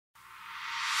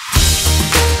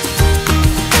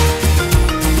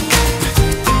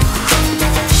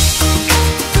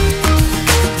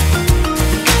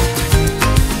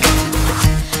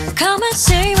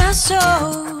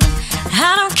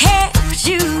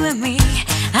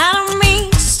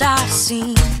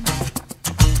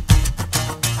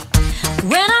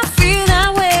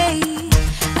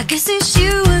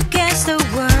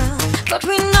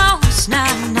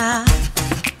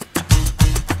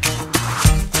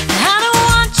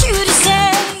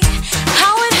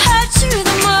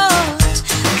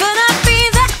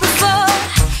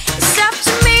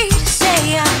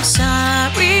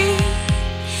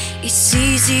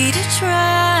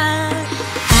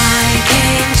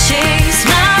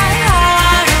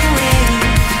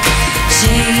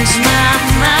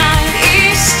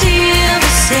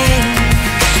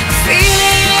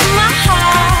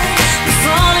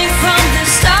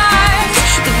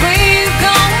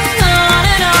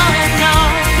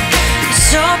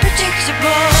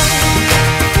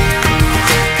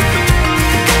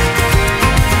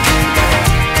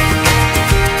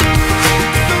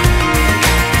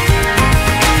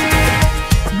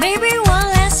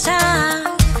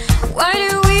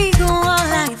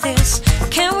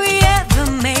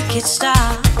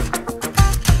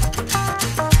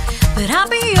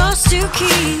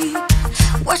keep.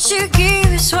 What you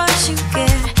give is what you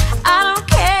get. I don't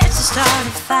care to start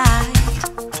a fight.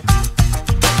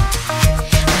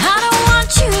 I don't want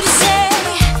you to say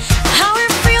how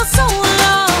it feels so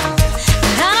alone,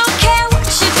 but I don't care what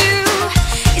you do.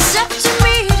 It's up to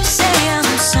me to say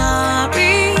I'm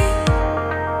sorry.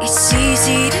 It's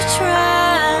easy to try.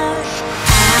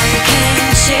 I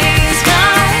can change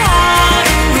my heart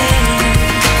away,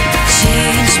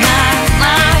 change my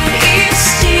mind, it's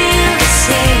still the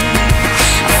same.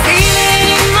 I feel it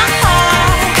in my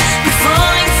heart, I'm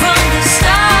falling from the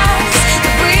stars.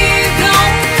 The way you're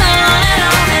going on and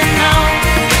on and on,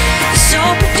 it's so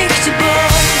predictable.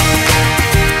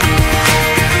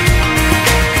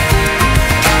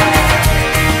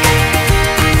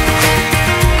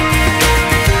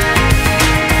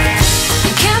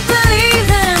 I can't believe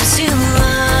that I'm still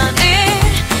running.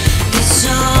 It's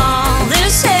all the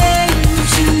same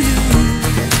to you.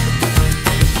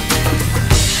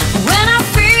 When I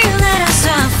feel that I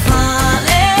start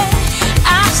falling, I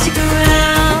stick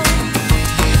around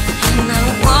and I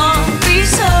won't be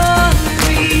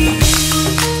sorry.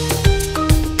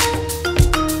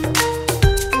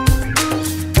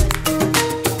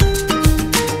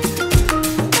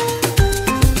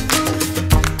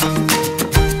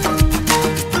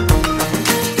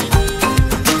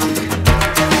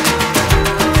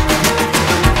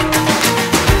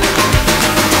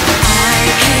 I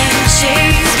can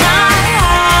change my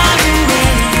heart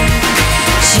away,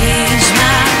 change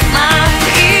my mind,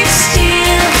 it's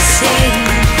still the same.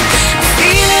 I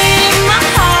feel it in my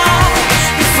heart,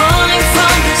 I'm falling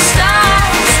from the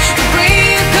stars. The way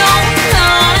you're going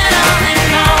on and on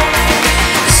and on,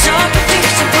 it's so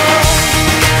predictable.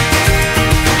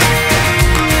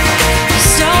 It's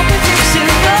so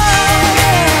predictable.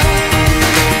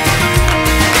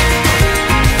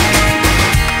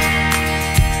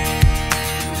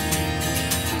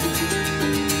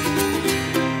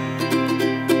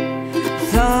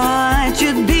 Thought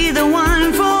you'd be the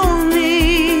one for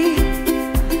me.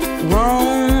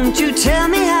 Won't you tell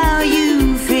me how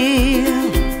you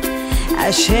feel?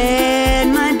 I shared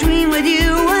my dream with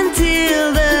you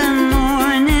until the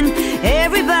morning.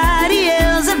 Everybody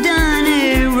else have done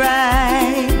it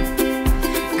right,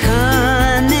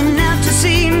 coming out to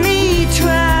see me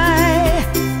try.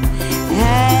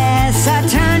 As I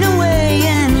turn away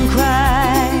and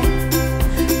cry,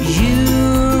 you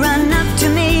run up to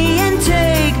me and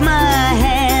take my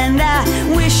hand. I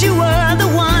wish you were